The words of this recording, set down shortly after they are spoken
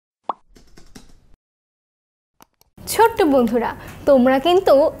ছোট্ট বন্ধুরা, তোমরা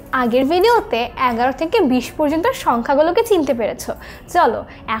কিন্তু আগের ভিডিওতে 11 থেকে 20 পর্যন্ত সংখ্যাগুলোকে চিনতে পেরেছো। চলো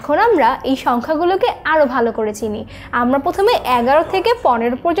এখন আমরা এই সংখ্যাগুলোকে আরও ভালো করে চিনি। আমরা প্রথমে 11 থেকে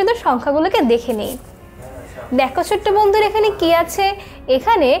 15 পর্যন্ত সংখ্যাগুলোকে দেখে নিই। দেখো ছোট্ট বন্ধুরা, এখানে কি আছে?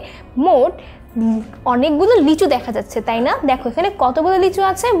 এখানে মোট অনেকগুলো লিচু দেখা যাচ্ছে, তাই না? দেখো এখানে কতগুলো লিচু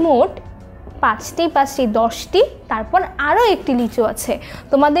আছে, মোট 5টি 10টি, তারপর আরও একটি লিচু আছে।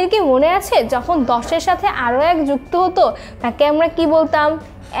 তোমাদের কি মনে আছে যখন 10-এর সাথে আরও 1 যুক্ত হতো তাকে আমরা কি বলতাম?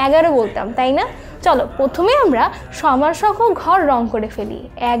 11 বলতাম, তাই না? চলো প্রথমে আমরা সমান সংখ্যক ঘর রং করে ফেলি।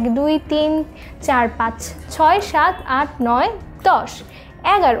 1 2 3 4 5 6 7 8 9 10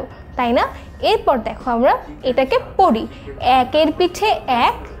 11, তাই না? এরপর দেখো আমরা এটাকে পড়ি। 1-এর পিঠে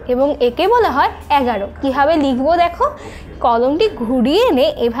 1 এবং একে বলা হয় 11। কীভাবে লিখবো দেখো, কলমটি ঘুরিয়ে এনে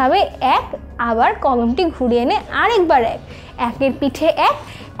এভাবে 1, আবার কলমটি ঘুরিয়ে এনে আরেকবার 1, 1-এর পিঠে 1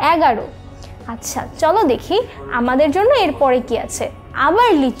 11। আচ্ছা চলো দেখি আমাদের জন্য এরপরে কি আছে। আবার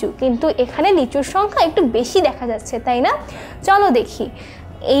লিচু, কিন্তু এখানে লিচুর সংখ্যা একটু বেশি দেখা যাচ্ছে, তাই না? চলো দেখি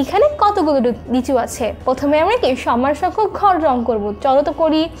এইখানে কতগুলো লিচু আছে। প্রথমে আমরা কি সমান সংখ্যক ঘর রং করব। চলো তো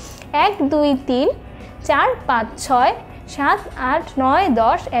করি। 1 2 3 4 5 6 7 8 9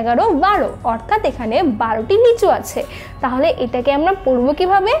 10 11 12, অর্থাৎ এখানে 12টি লিচু আছে। তাহলে এটাকে আমরা পড়ব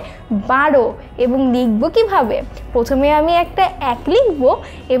কিভাবে? 12। এবং লিখব কিভাবে? প্রথমে আমি একটা 1 লিখব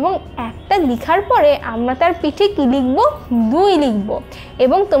এবং একটা লেখার পরে আমরা তার পিঠে কি লিখব? 2 লিখব।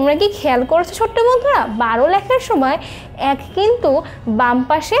 এবং তোমরা কি খেয়াল করেছো ছোট্ট বন্ধুরা, 12 লেখার সময় 1 কিন্তু বাম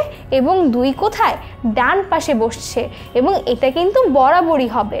পাশে এবং 2 কোথায়? ডান পাশে বসছে, এবং এটা কিন্তু বরাবরই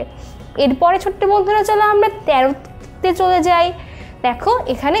হবে। এরপরে ছোট্ট বন্ধুরা চলো আমরা 13তে চলে যাই। দেখো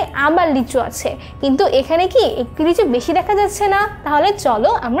এখানে আবার লিচু আছে, কিন্তু এখানে কি একটি লিচু বেশি দেখা যাচ্ছে না? তাহলে চলো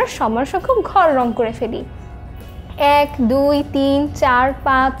আমরা সমান সংখ্যক ঘর রং করে ফেলি। 1 2 3 4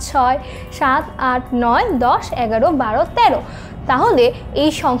 5 6 7 8 9 10 11 12 13। তাহলে এই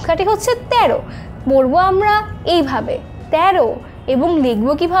সংখ্যাটি হচ্ছে 13। পড়বো আমরা এইভাবে 13। এবং লিখব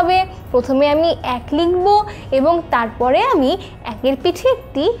কিভাবে? প্রথমে আমি 1 লিখব এবং তারপরে আমি 1-এর পিঠে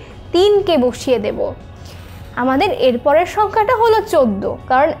একটি 3কে বসিয়ে দেব। আমাদের এরপরের সংখ্যাটা হলো 14,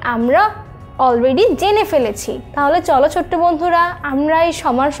 কারণ আমরা অলরেডি জেনে ফেলেছি। তাহলে চলো ছোট্ট বন্ধুরা আমরা এই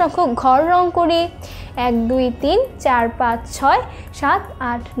সমান সংখ্যক ঘর রং করি। 1 2 3 4 5 6 7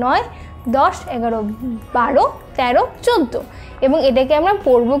 8 9 10 11 12 13 14। এবং এটাকে আমরা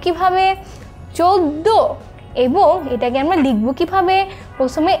পড়বো কিভাবে? 14। এবং এটাকে আমরা লিখব কিভাবে?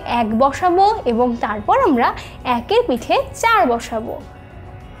 প্রথমে 1 বসাবো এবং তারপর আমরা 1-এর পিঠে 4 বসাবো।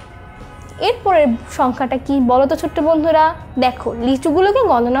 এরপরের সংখ্যাটা কি বলো তো ছোট্ট বন্ধুরা? দেখো লিচুগুলোকে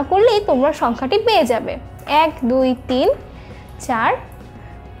গণনা করলেই তোমরা সংখ্যাটি পেয়ে যাবে। 1 2 3 4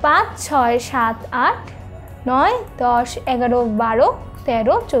 5 6 7 8 9 10 11 12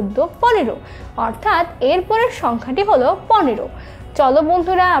 13 14 15, অর্থাৎ এরপরের সংখ্যাটি হলো 15। চলো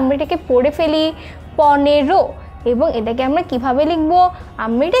বন্ধুরা আমরা এটাকে পড়ে ফেলি। 15। এবং এটাকে আমরা কিভাবে লিখব?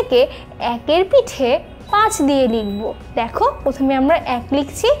 আমরা এটাকে 1-এর পিঠে 5 দিয়ে লিখব। দেখো প্রথমে আমরা 1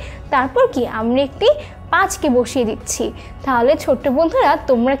 লিখছি, তারপর কি আমরা একটি 5কে বসিয়ে দিচ্ছি। তাহলে ছোট্ট বন্ধুরা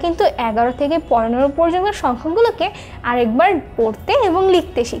তোমরা কিন্তু 11 থেকে 15 পর্যন্ত সংখ্যাগুলোকে আরেকবার পড়তে এবং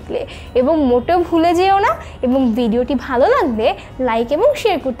লিখতে শিখলে, এবং মোটেও ভুলে যেও না। এবং ভিডিওটি ভালো লাগলে লাইক এবং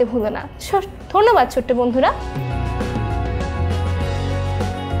শেয়ার করতে ভুলো না। ধন্যবাদ ছোট্ট বন্ধুরা।